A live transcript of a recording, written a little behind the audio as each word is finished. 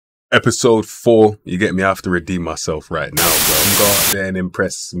Episode 4, you get me? I have to redeem myself right now, bro. Go out there and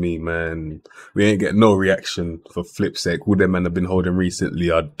impress me, man. We ain't get no reaction for flip's sake. Who them man have been holding recently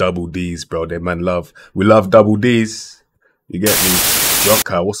are double D's, bro. They man we love double D's. You get me?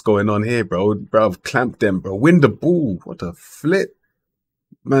 Joker, what's going on here, bro? Bro, clamp them, bro. Win the ball. What the flip?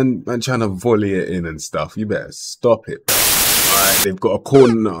 Man trying to volley it in and stuff. You better stop it, bro. Alright, they've got a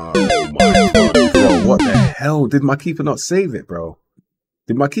corner. Oh my god, bro. What the hell? Did my keeper not save it, bro?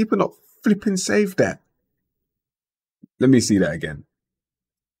 Did my keeper not flipping save that? Let me see that again.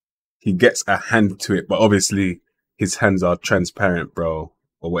 He gets a hand to it, but obviously his hands are transparent, bro.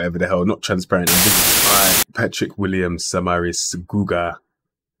 Or whatever the hell. Not transparent, invisible. Alright, Patrick Williams, Samaris, Guga.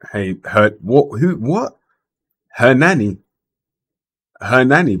 Hey, what? Hernani,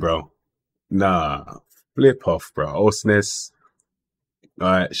 bro. Nah. Flip off, bro. Osnes.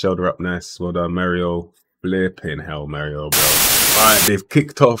 Alright, shoulder up, nice. Well done, Mario. Flipping hell, Mario, bro. Alright, they've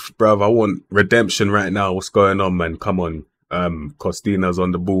kicked off, bruv. I want redemption right now. What's going on, man? Come on. Costina's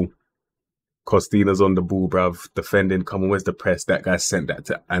on the ball. Costina's on the ball, bruv. Defending. Come on, where's the press? That guy sent that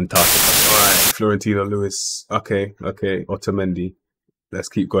to Antarctica. Alright, Florentino Lewis. Okay. Otamendi. Let's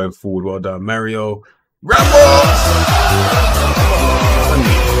keep going forward. Well done, Mario. Ramos!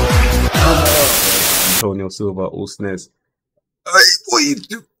 Antonio Silva, Osnes. Hey, what are you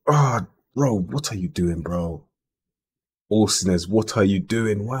doing? Oh, bro, what are you doing, bro? Osnes, what are you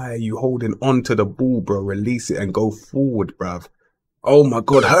doing? Why are you holding on to the ball, bro? Release it and go forward, bruv. Oh my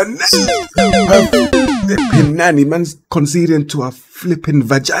god, her flipping nanny, man's conceding to a flipping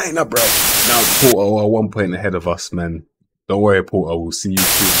vagina, bro. Now Porto are 1 point ahead of us, man. Don't worry, Porto, we'll see you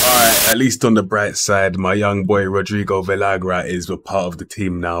soon. Alright, at least on the bright side, my young boy Rodrigo Villagra is a part of the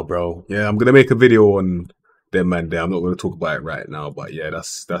team now, bro. Yeah, I'm gonna make a video on them man there. I'm not gonna talk about it right now, but yeah,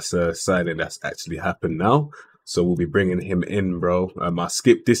 that's a signing that's actually happened now. So we'll be bringing him in, bro. I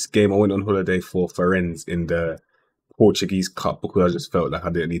skipped this game. I went on holiday for Farenz in the Portuguese Cup because I just felt like I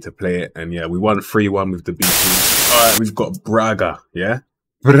didn't need to play it. And yeah, we won 3-1 with the B team. All right, we've got Braga, yeah?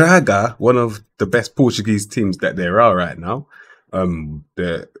 Braga, one of the best Portuguese teams that there are right now.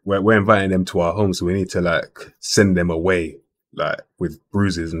 We're inviting them to our home, so we need to like send them away like with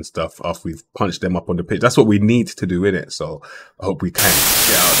bruises and stuff after we've punched them up on the pitch. That's what we need to do, innit? So I hope we can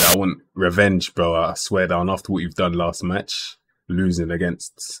get out there. I want revenge, bro. I swear down after what you've done last match, losing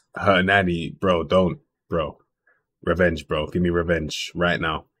against Hernani, bro. Bro. Revenge, bro. Give me revenge right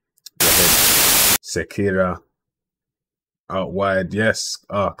now. Revenge. Sekira. Out wide, yes.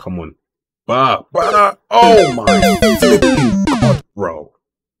 Come on. Bah. Oh my flipping god, bro.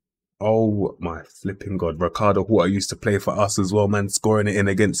 Oh my flipping god. Ricardo Horta used to play for us as well, man. Scoring it in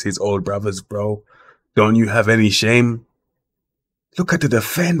against his old brothers, bro. Don't you have any shame? Look at the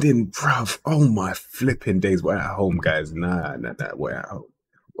defending, bruv. Oh my flipping days. We're at home, guys. Nah. We're at home.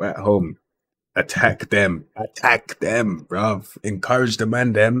 We're at home. Attack them, bruv. Encourage the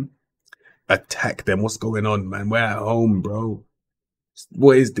man, them. Attack them. What's going on, man? We're at home, bro.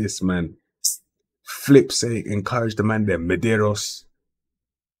 What is this, man? Flip sake, encourage the man, them. Medeiros.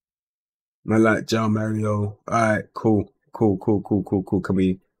 Man like João Mario. Alright, cool. Can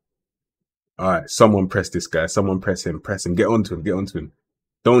we... Alright, someone press this guy. Someone press him. Get onto him.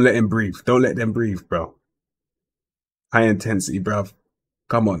 Don't let him breathe. Don't let them breathe, bro. High intensity, bruv.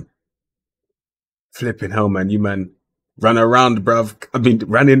 Come on. Flipping hell, man. You, man. Run around, bruv. I mean,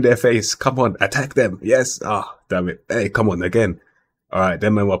 run in their face. Come on. Attack them. Yes. Damn it. Hey, come on again. Alright,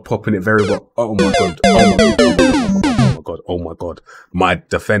 them men were popping it very well. Oh my god. Oh my god. My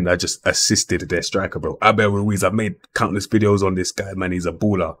defender just assisted their striker, bro. Abel Ruiz, I've made countless videos on this guy, man. He's a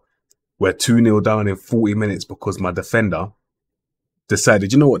baller. We're 2-0 down in 40 minutes because my defender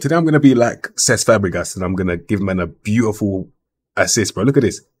decided, you know what? Today I'm going to be like Cesc Fabregas and I'm going to give man a beautiful assist, bro. Look at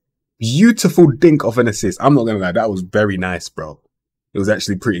this. Beautiful dink of an assist. I'm not going to lie. That was very nice, bro. It was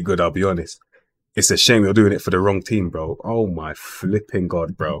actually pretty good, I'll be honest. It's a shame you're doing it for the wrong team, bro. Oh my flipping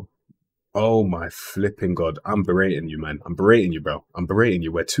god, bro. Oh my flipping god. I'm berating you, man. I'm berating you, bro. I'm berating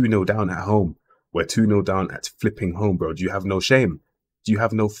you. We're 2-0 down at home. We're 2-0 down at flipping home, bro. Do you have no shame? Do you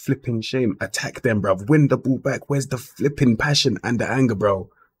have no flipping shame? Attack them, bro. Win the ball back. Where's the flipping passion and the anger, bro?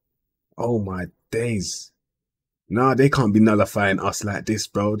 Oh my days. Nah, they can't be nullifying us like this,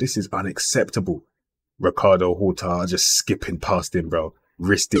 bro. This is unacceptable. Ricardo Horta just skipping past him, bro.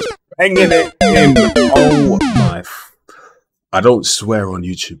 Wrist it. Banging it in. Oh my... I don't swear on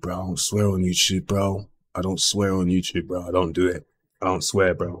YouTube, bro. I don't swear on YouTube, bro. I don't swear on YouTube, bro. I don't do it. I don't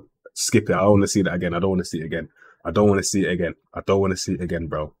swear, bro. Skip it. I don't want to see that again. I don't want to see it again. I don't want to see it again. I don't want to see it again,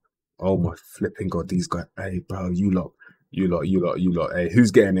 bro. Oh my flipping god, these guys. Hey, bro, you lot. You lot. Hey,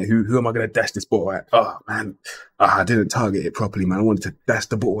 who's getting it? Who am I gonna dash this ball at? Oh man, I didn't target it properly, man. I wanted to dash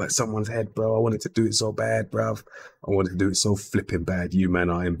the ball at someone's head, bro. I wanted to do it so bad, bruv. I wanted to do it so flipping bad. You man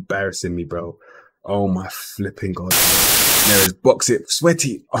are embarrassing me, bro. Oh my flipping god, bro. There is box it,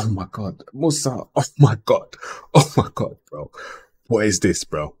 sweaty. Oh my god, Musa. Oh my god. Oh my god, bro. What is this,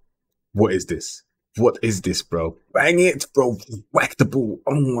 bro? What is this? What is this, bro? Bang it, bro. Whack the ball.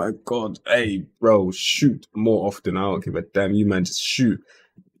 Oh my god. Hey, bro, shoot more often. I don't give a damn. You man, just shoot.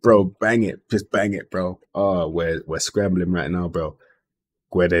 Bro, bang it. Just bang it, bro. Oh, we're scrambling right now, bro.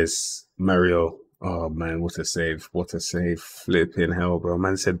 Guedes, Mario. Oh man, what a save. What a save. Flipping hell, bro.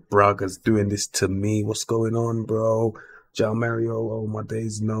 Man said Braga's doing this to me. What's going on, bro? Jao Mario, oh my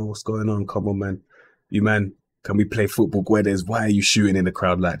days, no. What's going on? Come on, man. You man. Can we play football, Guedes? Why are you shooting in the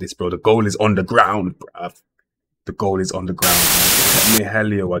crowd like this, bro? The goal is on the ground, bruv. The goal is on the ground, man.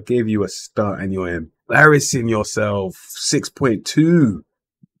 Helio, I gave you a start and you're embarrassing yourself. 6.2.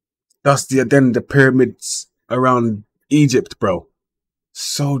 Dustier than the pyramids around Egypt, bro.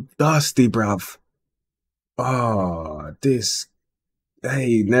 So dusty, bruv. Oh, this.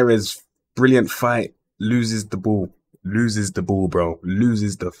 Hey, Neres, brilliant fight. Loses the ball. Loses the ball, bro.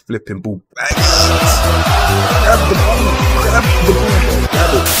 Loses the flipping ball. Grab the ball. Grab the ball, bro.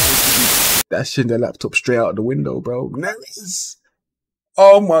 Grab it. Dashing the laptop straight out the window, bro. Neres.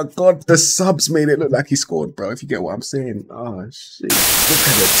 Oh my god, the subs made it look like he scored, bro. If you get what I'm saying. Oh shit. Look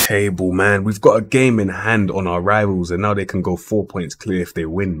at the table, man. We've got a game in hand on our rivals, and now they can go 4 points clear if they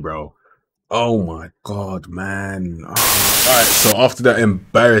win, bro. Oh my god, man. Oh. Alright, so after that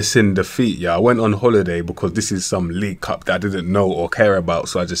embarrassing defeat, yeah, I went on holiday because this is some League Cup that I didn't know or care about,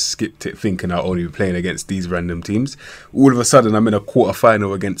 so I just skipped it thinking I'd only be playing against these random teams. All of a sudden, I'm in a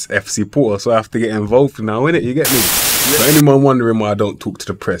quarter-final against FC Porto, so I have to get involved now, innit? You get me? Yeah. For anyone wondering why I don't talk to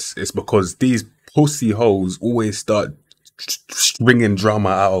the press, it's because these pussy hoes always start stringing drama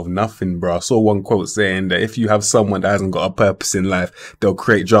out of nothing, bro. I saw one quote saying that if you have someone that hasn't got a purpose in life, they'll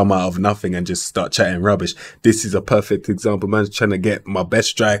create drama out of nothing and just start chatting rubbish. This is a perfect example. Man's trying to get my best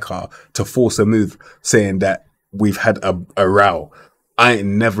striker to force a move, saying that we've had a row. I ain't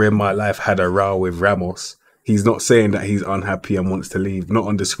never in my life had a row with Ramos. He's not saying that he's unhappy and wants to leave. Not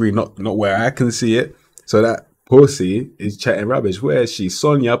on the screen, not where I can see it. So that pussy is chatting rubbish. Where is she?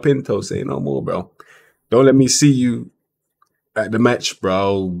 Sonia Pinto, say no more, bro. Don't let me see you at the match,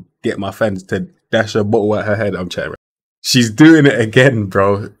 bro. Get my fans to dash a bottle at her head. I'm chatting. She's doing it again,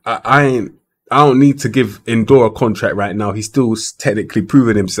 bro. I don't need to give Indor a contract right now. He's still technically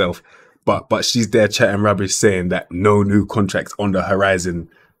proven himself. But she's there chatting rubbish, saying that no new contracts on the horizon,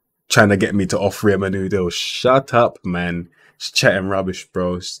 trying to get me to offer him a new deal. Shut up, man. She's chatting rubbish,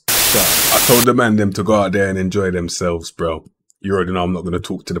 bro. Shut up. I told the man them to go out there and enjoy themselves, bro. You already know I'm not going to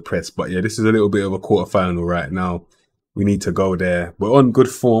talk to the press. But yeah, this is a little bit of a quarterfinal right now. We need to go there. We're on good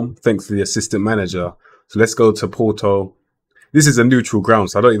form, thanks to the assistant manager. So let's go to Porto. This is a neutral ground,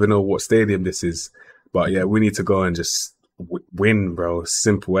 so I don't even know what stadium this is. But yeah, we need to go and just win, bro.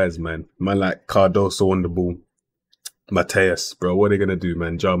 Simple as, man. Man like Cardoso on the ball. Mateus, bro. What are they going to do,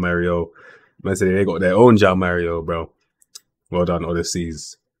 man? Jao Mario. Man said they got their own Jao Mario, bro. Well done,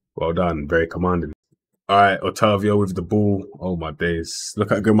 Odysseys. Well done. Very commanding. All right, Otavio with the ball. Oh, my days.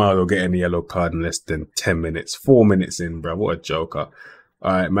 Look at Grimaldo getting the yellow card in less than 10 minutes. 4 minutes in, bro. What a joker.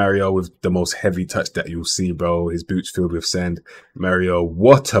 All right, Mario with the most heavy touch that you'll see, bro. His boots filled with sand. Mario,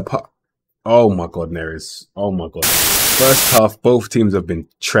 what a puck. Oh, my God, Neres. Oh, my God. First half, both teams have been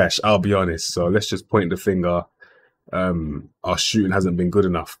trash, I'll be honest. So let's just point the finger. Our shooting hasn't been good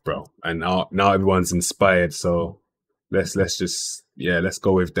enough, bro. And now everyone's inspired. So let's just, yeah, let's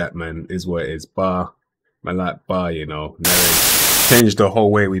go with that, man. Is what it is. Man like Bar, you know, Neres. Change the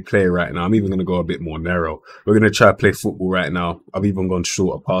whole way we play right now. I'm even going to go a bit more narrow. We're going to try to play football right now. I've even gone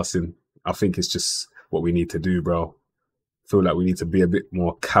shorter passing. I think it's just what we need to do, bro. I feel like we need to be a bit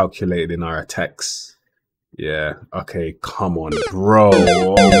more calculated in our attacks. Yeah, okay, come on, bro.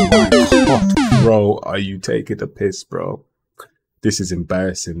 Oh my God, bro. Are you taking the piss, bro? This is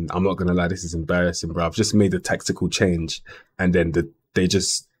embarrassing. I'm not going to lie, this is embarrassing, bro. I've just made a tactical change and then they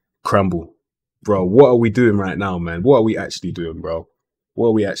just crumble. Bro, what are we doing right now, man? What are we actually doing, bro? What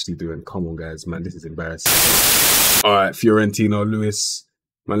are we actually doing? Come on, guys, man. This is embarrassing. All right, Fiorentino, Luis,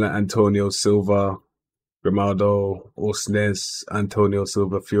 man like Antonio Silva, Grimaldo, Orsnes, Antonio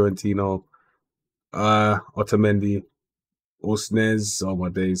Silva, Fiorentino, Otamendi, Orsnes. Oh, my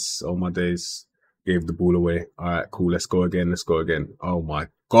days. Oh, my days. Gave the ball away. All right, cool. Let's go again. Let's go again. Oh, my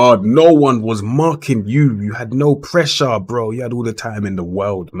God. No one was marking you. You had no pressure, bro. You had all the time in the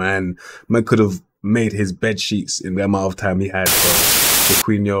world, man. Man could have made his bed sheets in the amount of time he had, bro.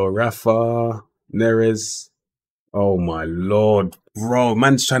 Coutinho, Rafa, Neres. Oh my lord, bro.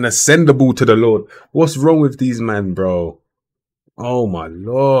 Man's trying to send the ball to the Lord. What's wrong with these men, bro? Oh my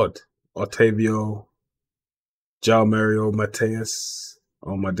lord. Otavio, Jao Mario, Mateus.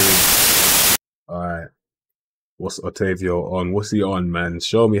 Oh my days. Alright. What's Otavio on? What's he on, man?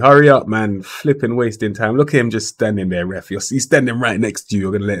 Show me. Hurry up, man. Flipping wasting time. Look at him just standing there, ref. He's standing right next to you.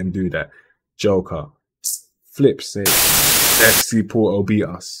 You're gonna let him do that. Joker. Flip sake. FC Porto beat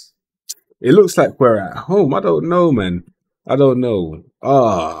us. It looks like we're at home. I don't know, man. I don't know.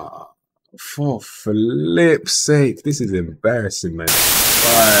 For flip's sake. This is embarrassing, man.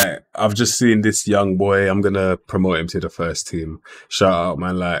 Right, I've just seen this young boy. I'm gonna promote him to the first team. Shout out,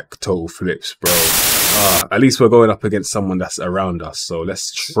 man, like total flips, bro. At least we're going up against someone that's around us. So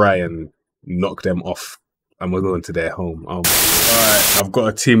let's try and knock them off. And we're going to their home. Oh my God. Alright, I've got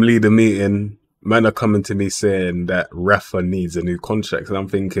a team leader meeting. Men are coming to me saying that Rafa needs a new contract. And I'm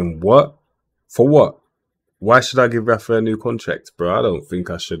thinking, what? For what? Why should I give Rafa a new contract, bro? I don't think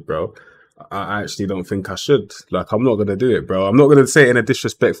I should, bro. I actually don't think I should. Like, I'm not going to do it, bro. I'm not going to say it in a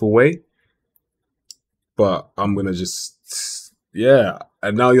disrespectful way. But I'm going to just, yeah.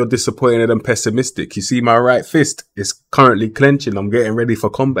 And now you're disappointed and pessimistic. You see my right fist is currently clenching. I'm getting ready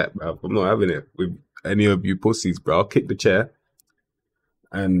for combat, bro. I'm not having it with any of you pussies, bro. I'll kick the chair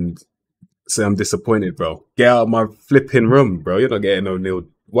and say I'm disappointed, bro. Get out of my flipping room, bro. You're not getting no deal.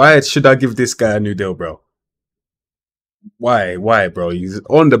 Why should I give this guy a new deal, bro? Why, bro? He's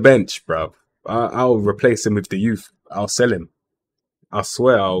on the bench, bro. I'll replace him with the youth. I'll sell him. I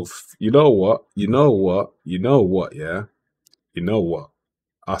swear you know what? You know what? You know what, yeah? You know what?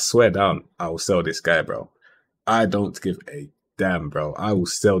 I swear down, I will sell this guy, bro. I don't give a damn, bro. I will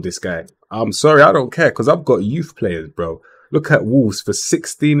sell this guy. I'm sorry, I don't care, because I've got youth players, bro. Look at Wolves for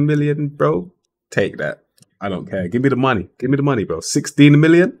 16 million, bro. Take that. I don't care. Give me the money. Give me the money, bro. 16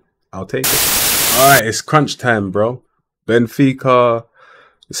 million? I'll take it. All right, it's crunch time, bro. Benfica,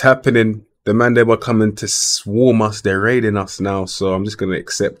 it's happening. The man, they were coming to swarm us. They're raiding us now. So I'm just going to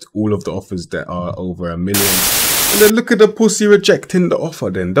accept all of the offers that are over $1 million. And then look at the pussy rejecting the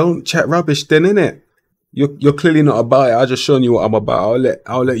offer then. Don't chat rubbish then, innit? You're clearly not about it. I just shown you what I'm about.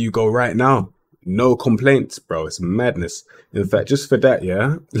 I'll let you go right now. No complaints, bro. It's madness. In fact, just for that,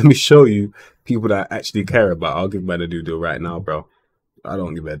 yeah, let me show you people that I actually care about. I'll give man a new deal right now, bro. I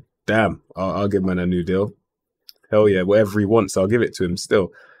don't give a damn. I'll give man a new deal. Hell yeah, whatever he wants, I'll give it to him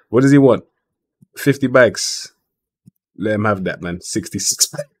still. What does he want? 50 bags. Let him have that, man. 66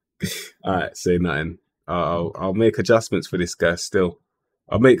 bags. All right, say nothing. I'll make adjustments for this guy still.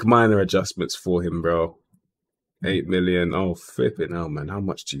 I'll make minor adjustments for him, bro. 8 million. Oh, flip it now, man. How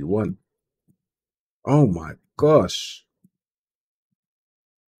much do you want? Oh my gosh.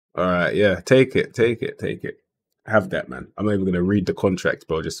 All right, yeah. Take it. Have that, man. I'm not even going to read the contract,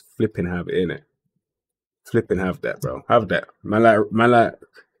 bro. Just flipping have it, innit? Flipping have that, bro. Have that. Man like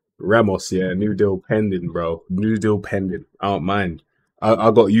Ramos, yeah. New deal pending, bro. New deal pending. I don't mind.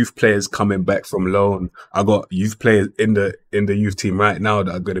 I got youth players coming back from loan. I got youth players in the youth team right now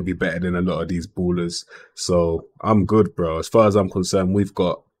that are going to be better than a lot of these ballers. So I'm good, bro. As far as I'm concerned, we've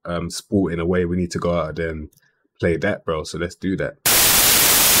got sport in a way. We need to go out there and play that, bro. So let's do that.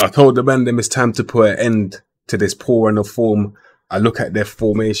 I told the man them it's time to put an end to this poor run of form. I look at their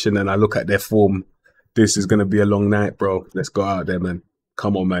formation and I look at their form. This is going to be a long night, bro. Let's go out there, man.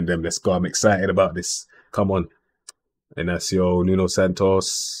 Come on, man, them. Let's go. I'm excited about this. Come on. Inacio, Nuno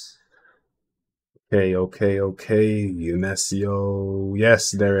Santos. Okay. Inacio.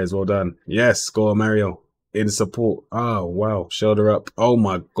 Yes, there is. Well done. Yes, go on, Mario. In support. Oh, wow. Shoulder up. Oh,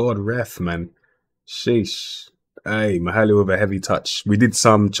 my God, ref, man. Sheesh. Hey, Mahali with a heavy touch. We did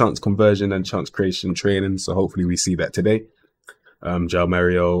some chance conversion and chance creation training, so hopefully we see that today. Jao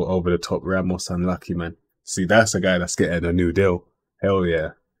Mario over the top. Ramos unlucky, man. See, that's a guy that's getting a new deal. Hell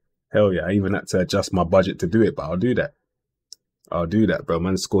yeah. I even had to adjust my budget to do it, but I'll do that. I'll do that, bro.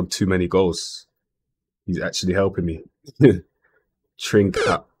 Man scored too many goals. He's actually helping me. Trink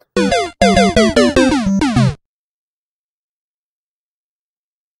up.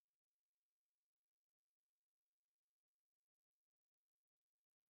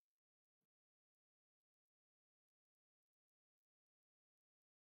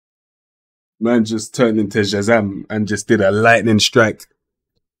 Man just turned into Shazam and just did a lightning strike.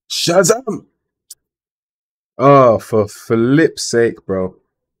 Shazam! Oh, for flip's sake, bro.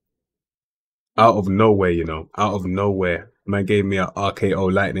 Out of nowhere, you know. Out of nowhere. Man gave me an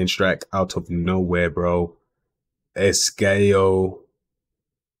RKO lightning strike out of nowhere, bro. Escayo.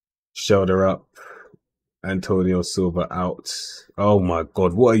 Shoulder up. Antonio Silva out. Oh my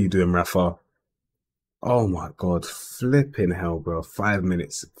God. What are you doing, Rafa? Oh my God, flipping hell, bro. 5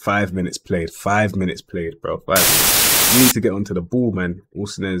 minutes. 5 minutes played. 5 minutes played, bro. 5 minutes. You need to get onto the ball, man.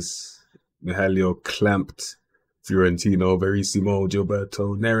 Orsones, Mihailio clamped. Fiorentino, Verissimo,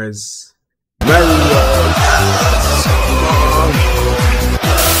 Gilberto, Neres.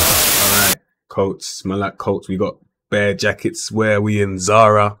 Alright, coats. Man like coats. We got bare jackets. Where are we in?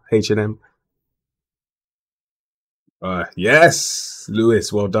 Zara, H&M. Yes,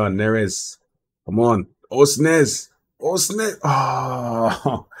 Lewis, well done. Neres, come on. Osnes, Osnes.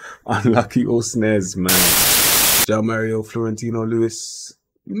 Oh, unlucky Osnes, man. Jao Mario, Florentino, Lewis.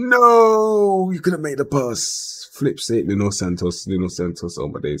 No, you couldn't make the pass. Flip sake, Nuno Santos, oh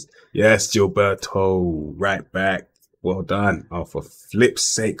my days. Yes, Gilberto, right back. Well done. Oh, for flip's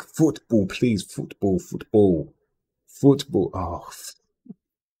sake, football, please. Football, football, football. Oh,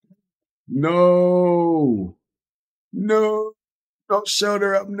 no, no. Don't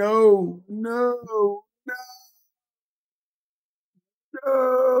shoulder up. No, no,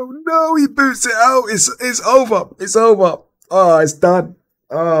 no, no. He boots it out. It's over. It's over. Oh, it's done.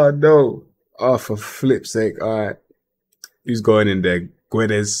 Oh no. Oh, for flip's sake. All right. Who's going in there?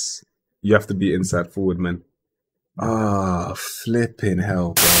 Guedes. You have to be inside forward, man. Ah, flipping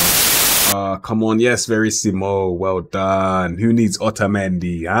hell, bro. Ah, come on. Yes, Verissimo. Well done. Who needs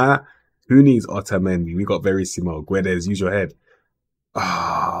Otamendi, huh? Who needs Otamendi? We got Verissimo. Guedes, use your head.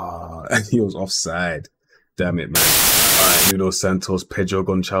 Ah, he was offside. Damn it, man. All right, Nuno Santos, Pedro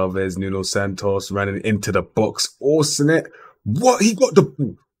Goncalves, Nuno Santos running into the box. Orsonet. What? He got the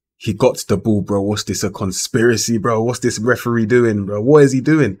ball. He got the ball, bro. What's this? A conspiracy, bro? What's this referee doing, bro? What is he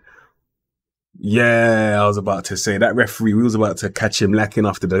doing? Yeah, I was about to say that referee. We was about to catch him lacking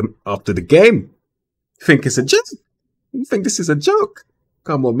after the game. You think it's a joke? You think this is a joke?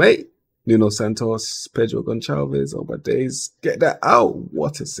 Come on, mate. Nuno Santos, Pedro Goncalves, oh my days. Get that out.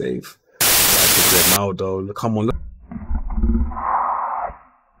 What a save. Grimaldo. Come on.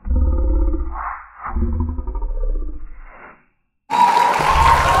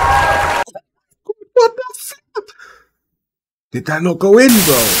 What the flip? Did that not go in,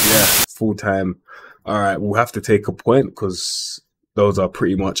 bro? Yeah, full time. All right, we'll have to take a point because those are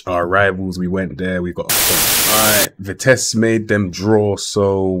pretty much our rivals. We went there, we got a point. All right, Vitesse made them draw,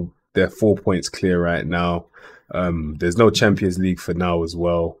 so they're 4 points clear right now. There's no Champions League for now as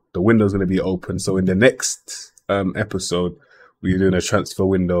well. The window's going to be open, so in the next episode, we're doing a transfer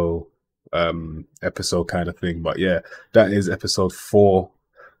window episode kind of thing. But yeah, that is episode 4.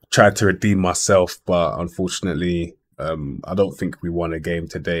 Tried to redeem myself, but unfortunately, I don't think we won a game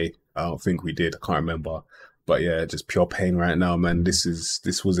today. I don't think we did. I can't remember. But yeah, just pure pain right now, man. This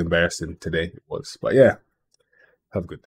was embarrassing today. It was. But yeah, have a good day.